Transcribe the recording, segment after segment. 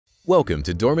Welcome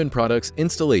to Dorman Products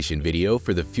installation video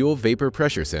for the fuel vapor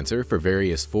pressure sensor for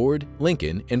various Ford,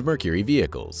 Lincoln, and Mercury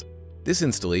vehicles. This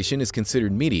installation is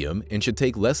considered medium and should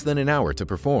take less than an hour to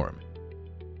perform.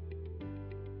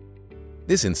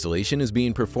 This installation is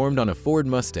being performed on a Ford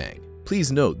Mustang.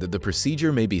 Please note that the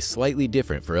procedure may be slightly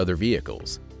different for other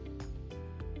vehicles.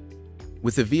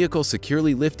 With the vehicle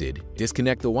securely lifted,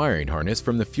 disconnect the wiring harness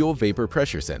from the fuel vapor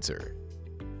pressure sensor.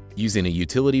 Using a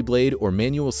utility blade or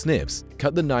manual snips,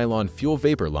 cut the nylon fuel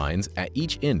vapor lines at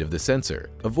each end of the sensor,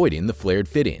 avoiding the flared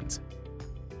fittings.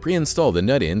 Pre-install the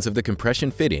nut ends of the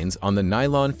compression fittings on the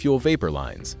nylon fuel vapor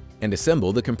lines, and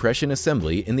assemble the compression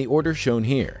assembly in the order shown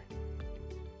here.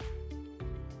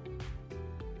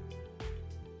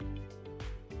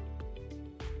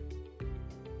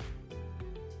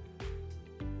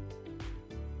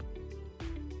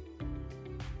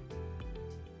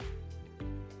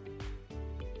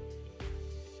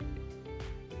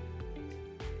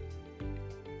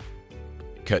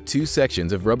 Cut two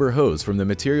sections of rubber hose from the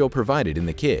material provided in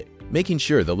the kit, making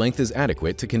sure the length is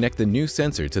adequate to connect the new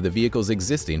sensor to the vehicle's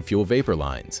existing fuel vapor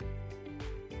lines.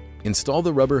 Install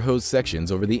the rubber hose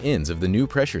sections over the ends of the new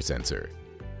pressure sensor.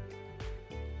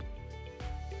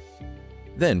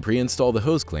 Then pre-install the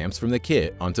hose clamps from the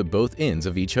kit onto both ends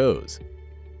of each hose.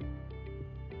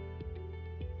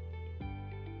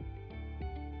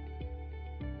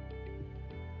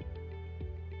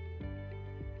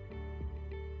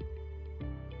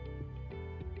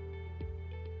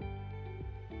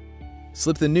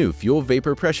 Slip the new fuel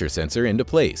vapor pressure sensor into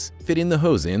place, fitting the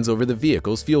hose ends over the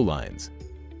vehicle's fuel lines.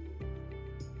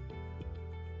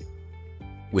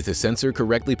 With the sensor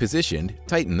correctly positioned,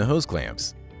 tighten the hose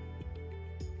clamps.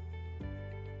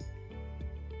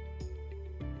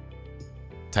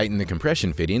 Tighten the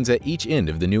compression fittings at each end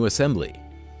of the new assembly.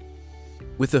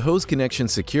 With the hose connection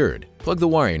secured, plug the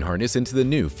wiring harness into the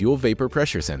new fuel vapor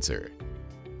pressure sensor.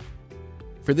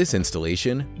 For this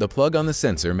installation, the plug on the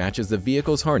sensor matches the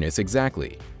vehicle's harness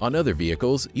exactly. On other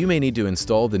vehicles, you may need to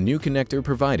install the new connector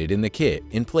provided in the kit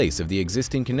in place of the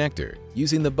existing connector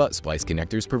using the butt splice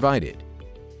connectors provided.